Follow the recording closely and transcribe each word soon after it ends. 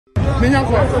Mr.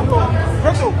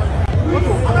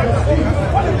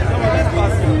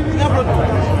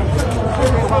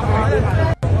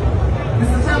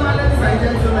 Chairman, ladies and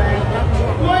gentlemen,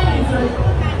 going into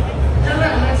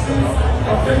general elections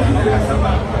of 2020,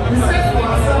 we set for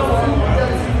ourselves to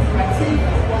achieve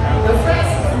the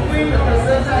first to win the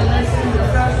presidential election in the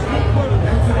first week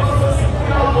and to also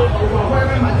secure a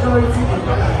overwhelming majority in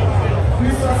Ghana. We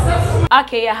successfully.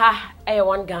 Okay,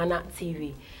 one Ghana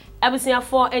TV. Abusia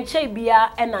for enche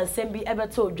bia ena nsem bi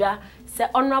ebeto odwa se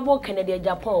honorable Kennedy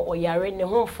Agyapong oyare ne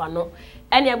ho mfa no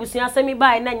ene abusia semi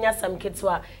bai na nya sam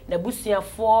ketwa na abusia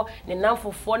for ne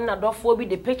namfofo na dofo bi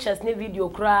the pictures ne video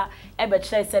kra ebe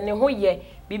kire se ne ho ye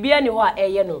bibia ne ho a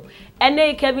eye no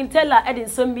ene Kevin Taylor edin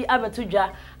nsem bi abeto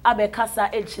dwa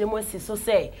abekasa ekire mo si so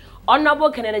se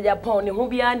honorable Kennedy Agyapong ne ho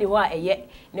bia ne ho a eye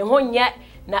ne ho nye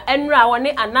na enra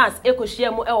woni anas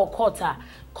ekohia mu e wo court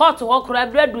ho kra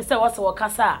bredu se wo se wo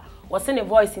kasa was in a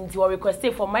voice into a request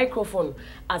for microphone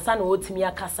and son wotimi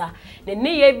akasa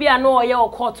ne ye bia no oye o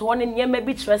court one ne me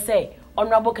bi kire say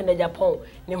honorable Kennedy Agyapong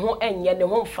ne ho enye ne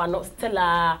ho mfa no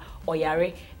stella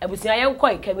oyare abusia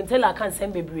yenkoi Kevin Taylor kan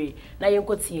sem bebre na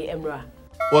yenkotie emra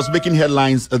was making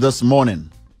headlines this morning.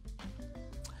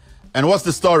 And what's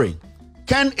the story?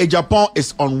 Ken Agyapong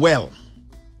is unwell,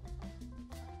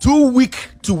 too weak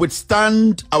to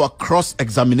withstand our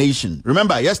cross-examination.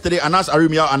 Remember, yesterday, Anas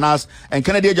Arumia Anas and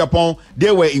Kennedy Agyapong,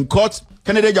 they were in court.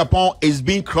 Kennedy Agyapong is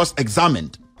being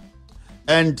cross-examined.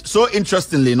 And so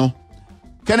interestingly,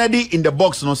 Kennedy in the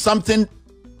box, something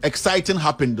exciting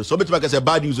happened. So I say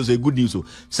bad news or good news.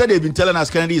 Said they've been telling us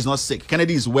Kennedy is not sick.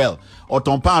 Kennedy is well. Or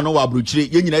Tompa no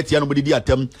abruchiri.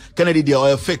 Kennedy they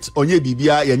are fit.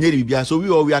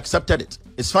 So we accepted it.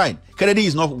 It's fine. Kennedy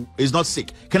is not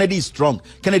sick. Kennedy is strong.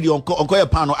 Kennedy on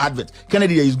pano advert.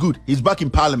 Kennedy is good. He's back in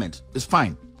parliament. It's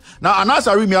fine. Now Anas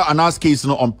Arumia Anas case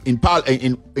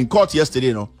in court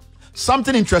yesterday,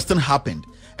 something interesting happened.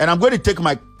 And I'm going to take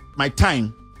my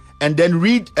time and then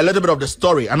read a little bit of the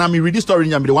story. And I'm reading the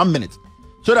story in 1 minute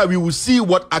so that we will see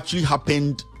what actually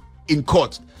happened in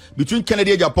court between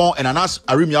Kennedy Agyapong and Anas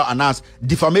Arumia Anas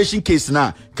defamation case.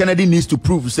 Now Kennedy needs to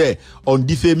prove say on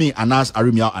defaming Anas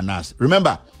Arumia Anas.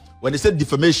 Remember, when they said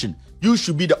defamation, you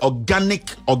should be the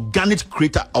organic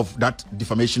creator of that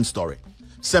defamation story.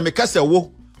 Say me say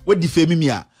wo defame me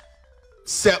a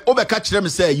say obeka kire me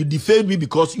say you defamed me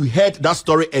because you heard that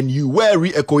story and you were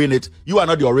re-echoing it. You are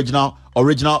not the original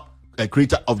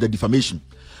creator of the defamation.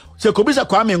 So Kobisa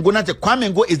Kwame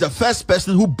Ngo is the first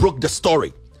person who broke the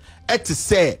story. To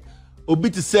say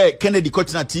Kennedy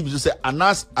Kotina TV to say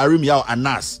Anas Arumia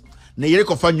Anas na yere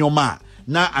kofa nyoma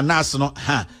na Anas no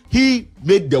he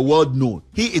made the world know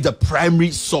he is the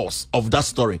primary source of that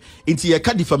story. Into your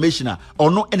defamation or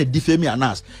no any defame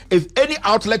Anas. If any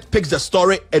outlet picks the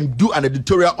story and do an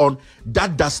editorial on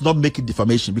that, does not make it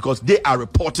defamation because they are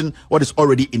reporting what is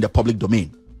already in the public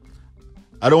domain.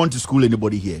 I don't want to school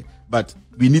anybody here, but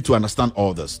we need to understand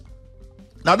all this.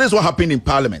 Now, this is what happened in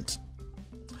parliament.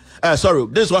 This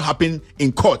is what happened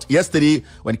in court yesterday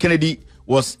when Kennedy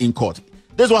was in court.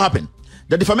 This is what happened.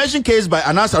 The defamation case by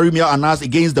Anas Arumia Anas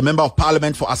against the member of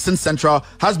parliament for Asin Central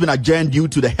has been adjourned due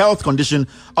to the health condition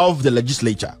of the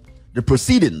legislature. The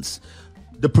proceedings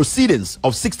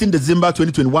of 16 December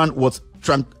 2021 was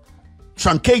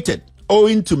truncated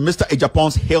owing to Mr.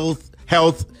 Agyapong's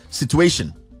health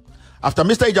situation. After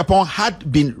Mr. Agyapong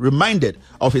had been reminded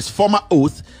of his former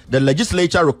oath, the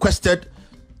legislature requested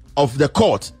of the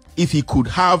court if he could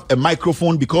have a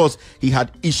microphone because he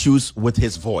had issues with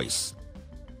his voice.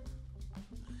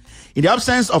 In the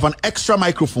absence of an extra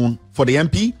microphone for the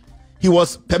MP, he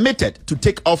was permitted to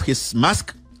take off his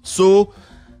mask so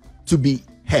to be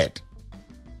heard.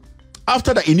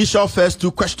 After the initial first two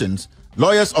questions,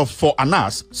 lawyers for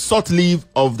Anas sought leave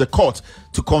of the court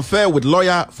to confer with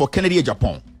lawyer for Kennedy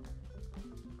Agyapong.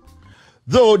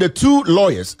 Though the two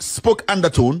lawyers spoke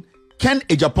undertone, Ken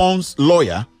Agyapong's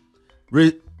lawyer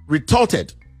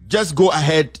retorted, "Just go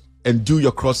ahead and do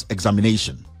your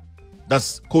cross-examination."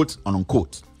 That's quote and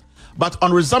unquote. But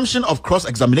on resumption of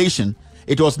cross-examination,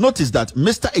 it was noticed that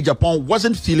Mr. Agyapong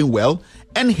wasn't feeling well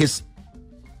and his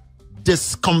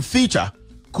discomfiture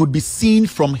could be seen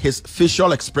from his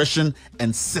facial expression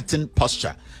and sitting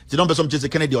posture. You don't some just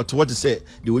Kennedy or to what to say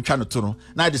they were trying to turn.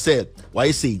 Now they say, why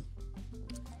you say?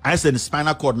 I said the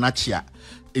spinal cord nachia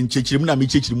in Chichimu na mi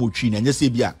Chichimu tree and you say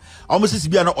bia. Almost is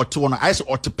bia no otono. I say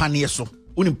otopanie so.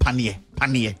 Unim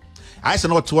panie. I say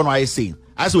not one I say.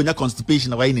 I say when your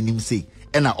constipation why in him say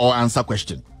and all answer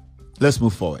question. Let's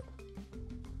move forward.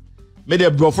 Me de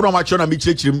bro from ma chona mi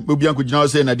Chichimu obi an kujina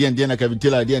say na den na Kevin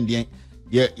Taylor den.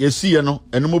 You see no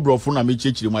eno mo bro from na mi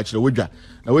Chichimu ma chiro wedwa.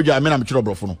 Na wedwa me na me chiro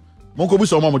bro from. Monko bu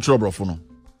so mo chro brofo no.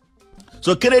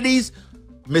 So Kennedy's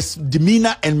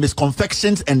misdemeanor and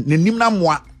misconfections and nenimna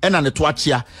moa ena ne to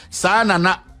achia sa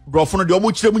na brofo no de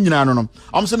omo chire mu nyina no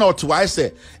am se na oto why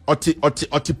say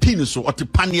oti pin so oti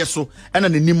panie so ena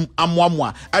nenim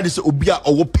amoamoa ade se obi a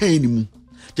owo pain mu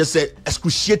just say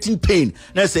excruciating pain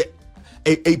na say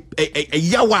a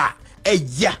yawa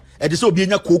ya ade se obi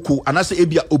anya koko anase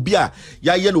ebia obi a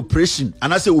ya ye operation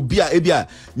anase obi a ebia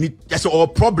ni just or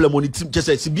problem on it just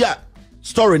say sibia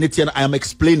story in it and I am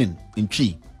explaining in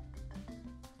Chi.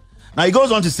 Now he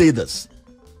goes on to say this.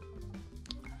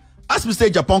 As Mr.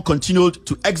 Agyapong continued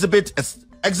to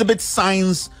exhibit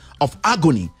signs of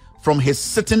agony from his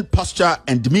sitting posture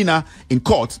and demeanor in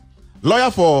court,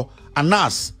 lawyer for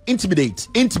Anas intimated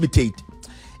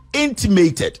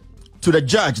to the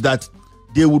judge that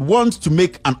they would want to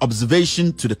make an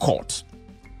observation to the court.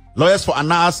 Lawyers for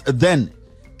Anas then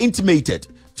intimated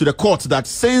to the court that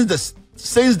since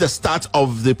the start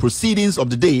of the proceedings of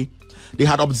the day, they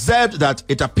had observed that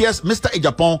it appears Mr.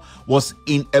 Agyapong was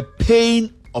in a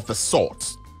pain of a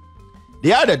sort.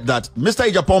 They added that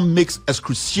Mr. Agyapong makes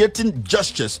excruciating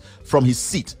gestures from his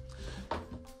seat.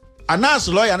 Anas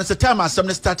lawyer and time as some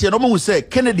started no one say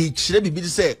Kennedy chire bibi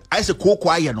say I say ko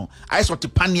kwaye no I say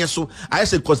otepanie so I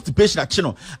say constipation achi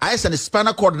no I say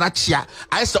spinal cord na chia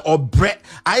I say obre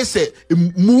I say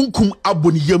munkum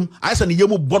aboniyam I say ne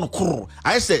yam bon kro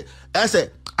I say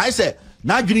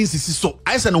na adwini sisi so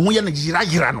I say no ho ye na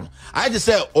gira no I just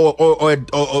say or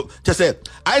just say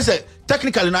I say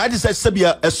technically no I just say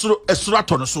sabia esuro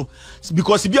ato so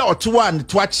because bia otowa and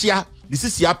to achia this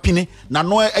is yapine na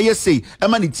no say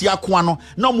emaniti akwa no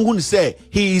na mo hu say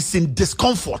he is in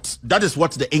discomfort. That is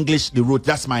what the English they wrote.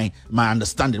 That's my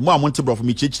understanding. Mo amonte bro for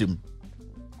me chichim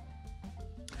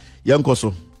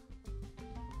yankoso.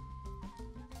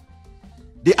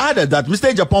 They added that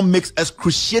Mr. Agyapong makes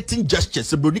excruciating gestures.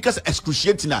 So Bronikas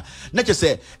excruciating na just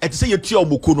say et say you tua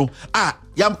omoko no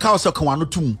yam ka so kan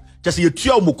wano tum just say you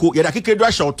tua omoko ya da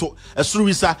kekedwa shawto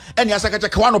esuruwisa ene asaka cha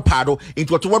kan wano pado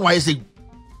into what one why say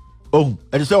oh,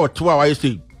 and say what 2 hours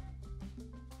say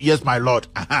yes my lord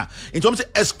in terms of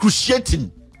excruciating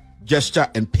gesture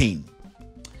and pain.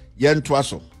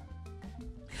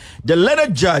 The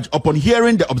learned judge, upon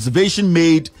hearing the observation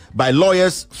made by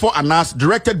lawyers for Anas,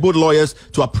 directed both lawyers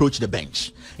to approach the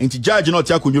bench. And the judge, you know,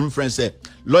 tell your friend say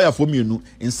lawyer for me, you know,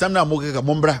 in some na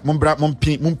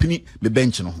mumpini the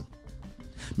bench no.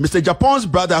 Mr. Agyapong's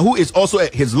brother, who is also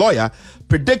his lawyer,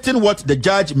 predicting what the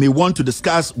judge may want to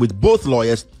discuss with both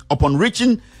lawyers, upon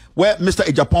reaching where Mr.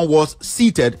 Agyapong was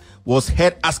seated, was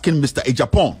heard asking Mr.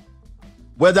 Agyapong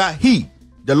whether he,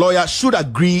 the lawyer, should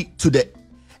agree to the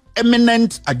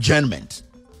imminent adjournment.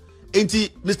 Enti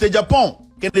Mr. Agyapong,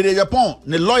 Kennedy Agyapong,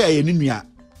 the lawyer yenua.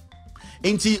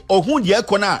 Enti ohun de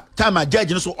ekona time a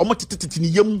judge no so omotititi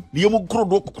ni yemu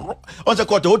krodo on se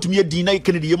court hotumi edi na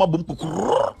Kennedy yemu bom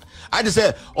kokro. I just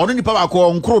say onu nipa ba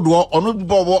ko nkrodo onu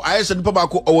bobo I say nipa ba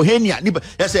ko ohenia nipa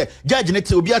ya say judge ne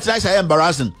obi atra say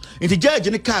embarrassing. Enti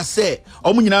judge ne ka say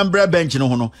omu nyina mbra bench no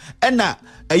ho no na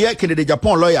eye Kennedy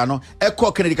Agyapong lawyer no e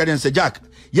call Kennedy ka say Jack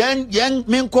yen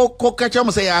men ko kacha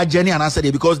mo say ya ageni anasa dey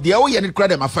because they o ye ne kra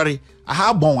dem afare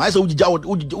aha bon I say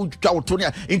ujja to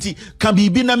ne enti kan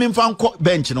bibi na men fa nko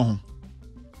bench no ho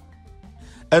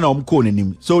and ko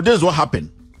nenim. So this is what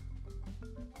happened.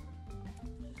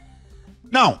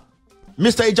 Now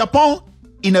Mr. Agyapong,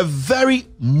 in a very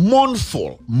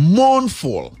mournful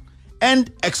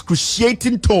and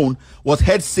excruciating tone, was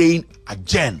heard saying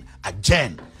again. And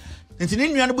in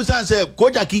the busan said,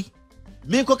 Kojaki,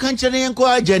 me ko kanchene yenko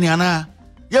ageni ana.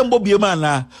 Yembobium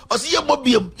ana. O si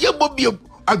yembobium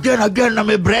again na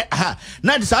me bre.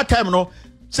 Now this time no.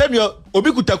 Send your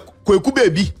obikuta kweku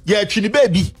baby. Yeah, chini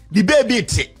baby. The baby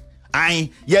it.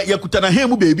 Ai ya kutana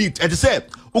hemu baby. And say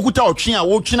ukuta otwea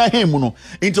wo twena hemu no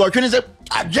enti otwene say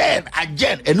again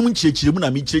enum nchirechire mu na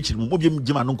me chirechire mu obiem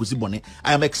gima no nkosi bone.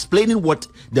 I am explaining what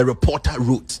the reporter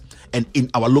wrote and in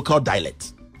our local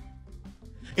dialect.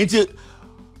 Enti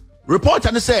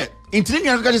reporter say enti ni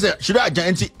nka say should I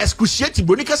enti excruciating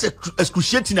bronika say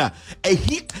excruciating a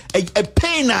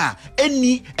pain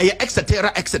any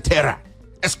etc.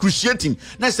 Excruciating.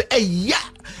 Now say, yeah,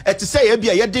 to say,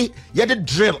 yede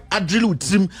drill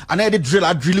with him, and I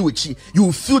drill with you. You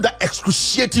will feel that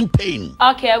excruciating pain.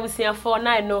 Okay, I will see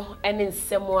 4-9 no, and in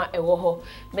Samoa a woho.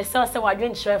 Myself, so I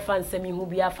didn't share fans, send me who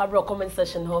be a fabric comment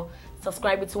session ho.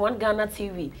 Subscribe to One Ghana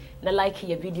TV, and like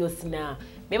your videos now.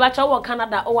 Me ba cha wo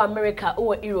Canada or America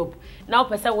or Europe now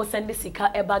person will send the sika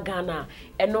eba Ghana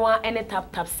eno any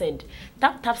tap send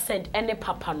any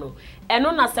papa no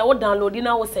eno na se wo download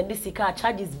na wo send the sika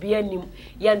charges be anim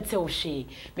yente wo hwe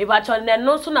me ba cha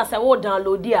no so na se wo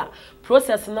download a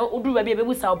process no udu ba be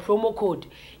busa promo code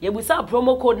ye busa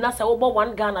promo code na se wo bo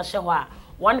 1 Ghana hwe ho a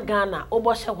 1 Ghana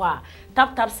obo hwe ho a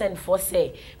tap send for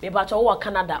say me ba cha wo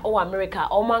Canada or America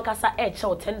o man kasa e che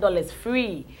 $10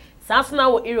 free. Sansuna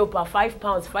wo Europe £5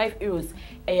 €5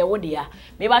 eye wo dia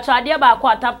me ba cha ade ba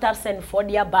kwa tap send for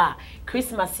dia ba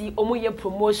Christmas yi omo ye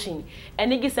promotion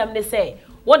eni gisem ne say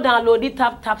wo download it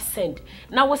tap send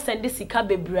na wo send sika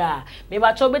bebra me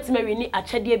ba cha obetima wi ni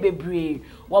achede bebre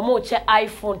wo mo che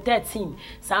iPhone 13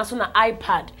 Sansuna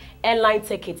iPad airline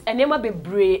ticket enema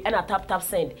bebre na tap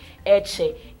send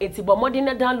eche enti bo modern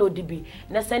na download bi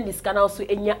na send this canal so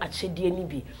enya achede ni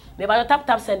bi me ba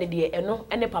tap send de eno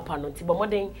ene papa no enti bo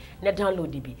modern na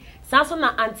download bi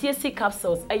Sansuna anti-AC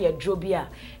capsules eye drobia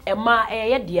ema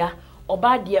eye dia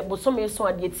oba de bosome so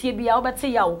ade tie bia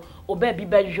obete yawo oba bi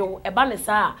behwo eba ne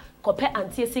sa kope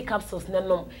anti-AC capsules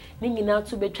nenom ni nyina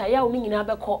to betwa yawo ni nyina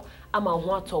beko ama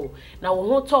ho atọ na wo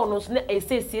ho tọ no so na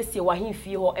esesiesie wa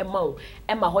hemfie ho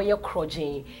ema ho ye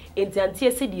krogen enti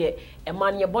anti-AC de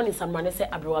ema ne boni samane se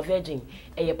abrewa virgin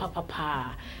eye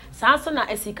papa Sanso na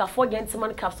esikafo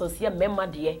gentleman capsules ye memma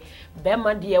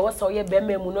de wo so ye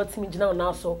bemma mu no timi gina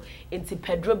na so enti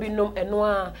pedro bi nom eno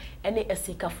a ene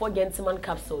esikafo gentleman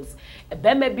capsules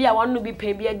bemma bi a wanu bi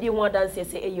pe bi adi ho adanse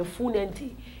se eye fu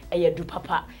nenti eye du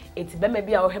papa enti bemma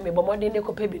bi a wo hwe me bomode ne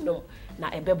ko pe bi nom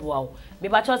na ebeboa wo me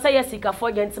ba cho say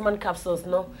esikafo gentleman capsules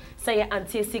no say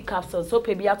anti-AC capsules so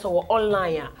pe bi ato wo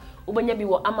online a ubenya bi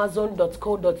wo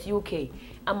amazon.co.uk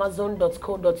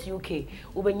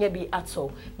ubenya bi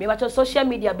ato me ba social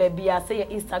media baby a say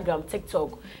Instagram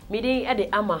TikTok me din e de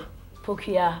ama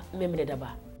pokia memne daba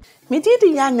me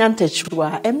didi ya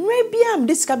nyantachwa emre bia am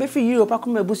diska be free Europe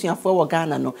akoma abusuafo wo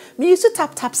Ghana no me use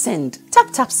tap send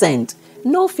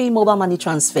no fee mobile money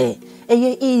transfer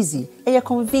eye easy eye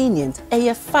convenient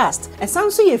eye fast and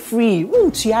sound so ye free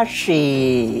untua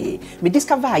hwe me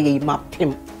discover ye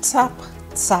mapim tap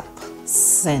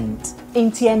send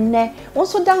entienne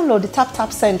also download the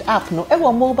tap send app no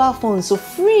ewo mobile phone so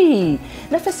free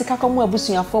na fesika komo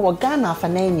abusuafo wo Ghana fa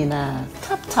na nyina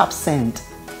tap send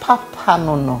papa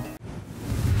no